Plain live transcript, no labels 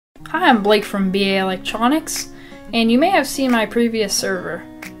Hi, I'm Blake from baaelectronics, and you may have seen my previous server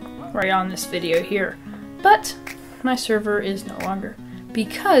right on this video here, but my server is no longer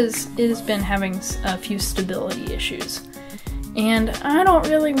because it has been having a few stability issues. And I don't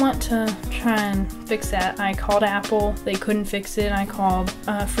really want to try and fix that. I called Apple, they couldn't fix it. I called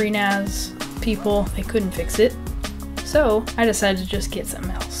free NAS people, they couldn't fix it. So I decided to just get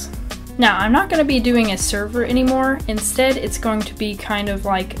something else. Now, I'm not going to be doing a server anymore. Instead, it's going to be kind of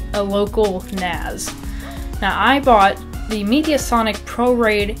like a local NAS. Now, I bought the Mediasonic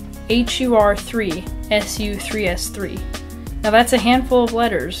ProRaid HUR3 SU3S3. Now, that's a handful of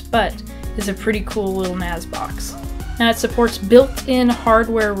letters, but it's a pretty cool little NAS box. Now, it supports built-in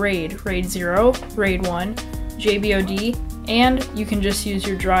hardware RAID, RAID 0, RAID 1, JBOD, and you can just use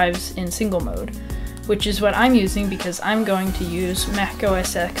your drives in single mode, which is what I'm using because I'm going to use Mac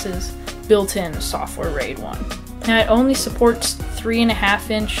OS X's built-in software RAID 1. Now, it only supports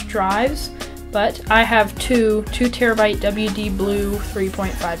 3.5-inch drives, but I have two 2TB WD Blue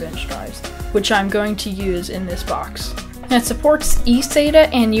 3.5-inch drives, which I'm going to use in this box. Now, it supports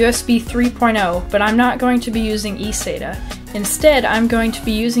eSATA and USB 3.0, but I'm not going to be using eSATA. Instead, I'm going to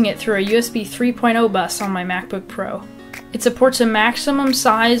be using it through a USB 3.0 bus on my MacBook Pro. It supports a maximum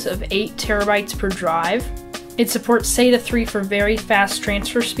size of 8 TB per drive. It supports SATA 3 for very fast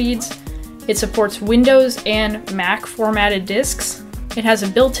transfer speeds. It supports Windows and Mac formatted disks. It has a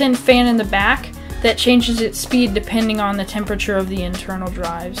built-in fan in the back that changes its speed depending on the temperature of the internal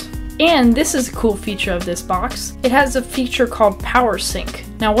drives. And this is a cool feature of this box. It has a feature called Power Sync.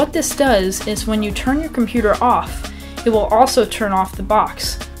 Now, what this does is when you turn your computer off, it will also turn off the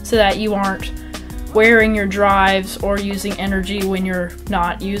box so that you aren't wearing your drives or using energy when you're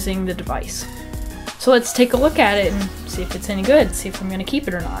not using the device. So let's take a look at it and see if it's any good, see if I'm gonna keep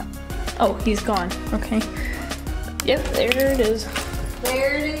it or not. Oh, he's gone. Okay. Yep, there it is.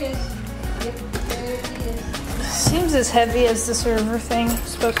 There it is. Yep, there it is. Seems as heavy as the server thing is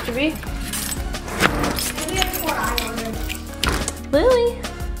supposed to be. Maybe that's what I ordered. Lily!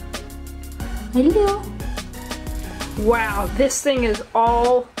 Hello. Wow, this thing is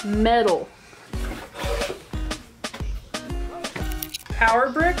all metal. Power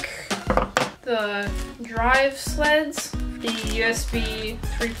brick, the drive sleds, the USB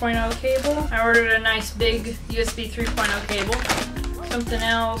 3.0 cable. I ordered a nice big USB 3.0 cable. Something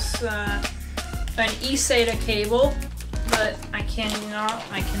else, an eSATA cable, but I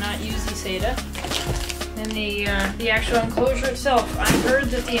cannot use eSATA. And the actual enclosure itself, I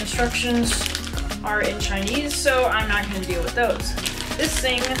heard that the instructions are in Chinese, so I'm not going to deal with those. This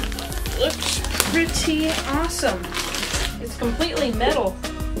thing looks pretty awesome. It's completely metal.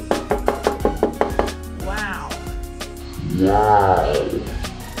 Wow. Wow.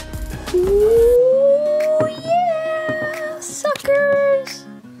 Ooh, yeah, suckers.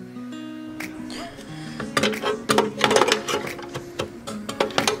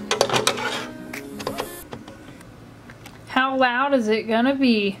 How loud is it gonna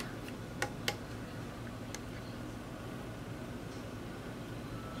be?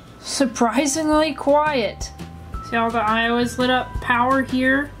 Surprisingly quiet. See all the IOs lit up, power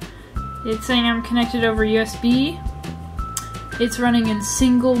here. It's saying I'm connected over USB. It's running in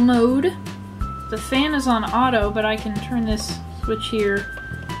single mode. The fan is on auto, but I can turn this switch here.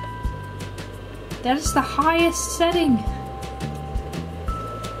 That is the highest setting.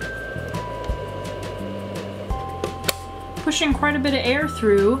 Pushing quite a bit of air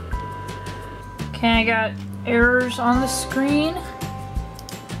through. Okay, I got errors on the screen.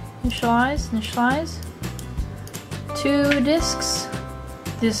 Initialize. 2 disks.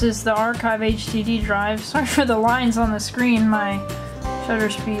 This is the archive HDD drive. Sorry for the lines on the screen. My shutter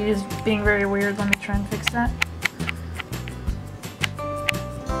speed is being very weird. Let me try and fix that.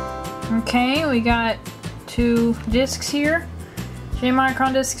 Okay, we got 2 disks here.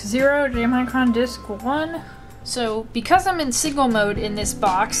 JMicron disk 0, JMicron disk 1. So because I'm in single mode in this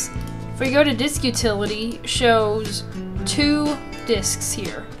box, if we go to disk utility, it shows 2 disks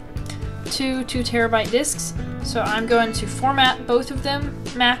here. 2 2TB disks. So I'm going to format both of them,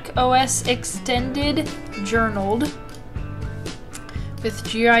 Mac OS Extended Journaled, with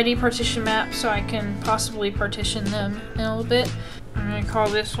GID partition map so I can possibly partition them in a little bit. I'm going to call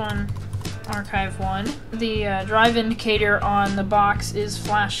this one Archive 1. The drive indicator on the box is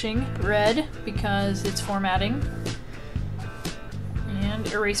flashing red because it's formatting. And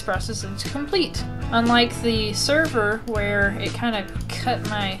erase process is complete. Unlike the server where it kind of cut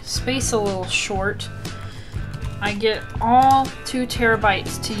my space a little short, I get all 2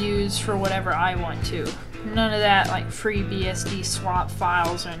 TB to use for whatever I want to. None of that like free BSD swap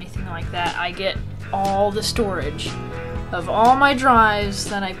files or anything like that. I get all the storage of all my drives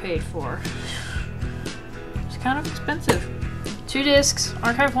that I paid for. It's kind of expensive. 2 discs,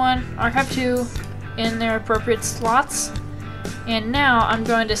 Archive 1, Archive 2 in their appropriate slots. And now I'm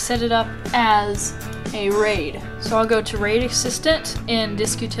going to set it up as a RAID. So I'll go to RAID Assistant in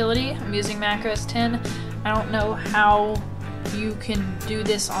Disk Utility. I'm using Mac OS X. I don't know how you can do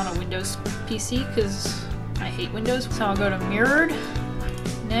this on a Windows PC because I hate Windows. So I'll go to Mirrored.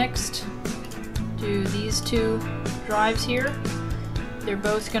 Next, do these 2 drives here. They're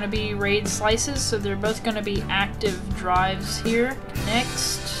both going to be RAID slices, so they're both going to be active drives here.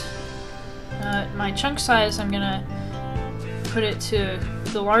 Next, my chunk size, I'm going to put it to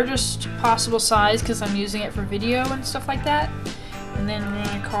the largest possible size because I'm using it for video and stuff like that. And then I'm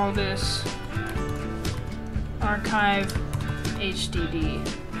going to call this Archive HDD.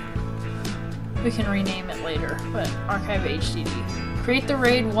 We can rename it later, but Archive HDD. Create the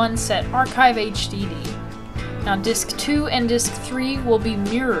RAID 1 set Archive HDD. Now disk 2 and disk 3 will be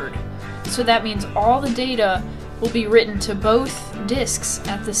mirrored, so that means all the data will be written to both disks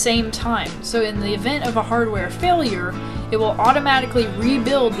at the same time. So in the event of a hardware failure, it will automatically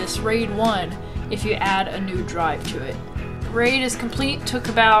rebuild this RAID 1 if you add a new drive to it. RAID is complete, took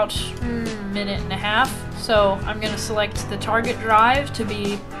about a minute and a half, so I'm going to select the target drive to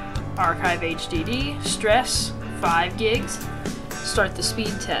be Archive HDD, stress 5 gigs, start the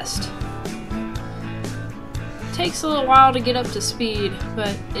speed test. Takes a little while to get up to speed,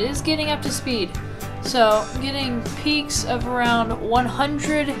 but it is getting up to speed. So I'm getting peaks of around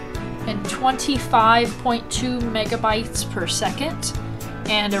 125.2 megabytes per second,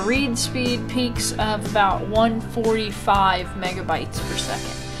 and a read speed peaks of about 145 megabytes per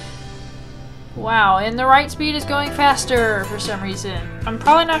second. Wow, and the write speed is going faster for some reason. I'm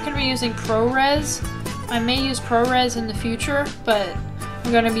probably not going to be using ProRes. I may use ProRes in the future, but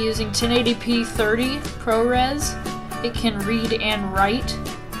I'm going to be using 1080p 30 ProRes. It can read and write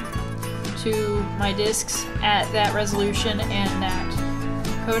to my discs at that resolution and that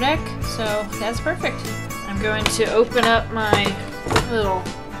codec, so that's perfect. I'm going to open up my little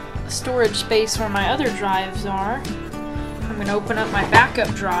storage space where my other drives are. I'm going to open up my backup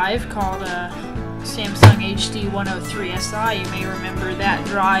drive called Samsung HD103SI. You may remember that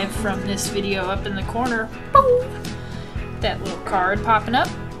drive from this video up in the corner. Boom! That little card popping up.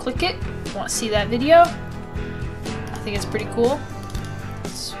 Click it. Want to see that video? I think it's pretty cool.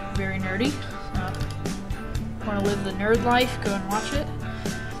 It's very nerdy. Want to live the nerd life? Go and watch it.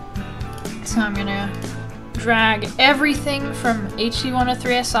 So I'm gonna drag everything from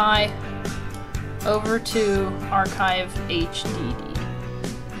HD103SI over to Archive HDD.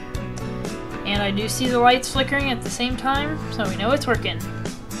 And I do see the lights flickering at the same time, so we know it's working.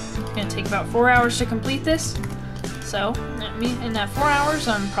 It's gonna take about 4 hours to complete this. So, in that 4 hours,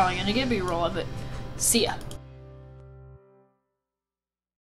 I'm probably gonna get a B-roll of it. See ya.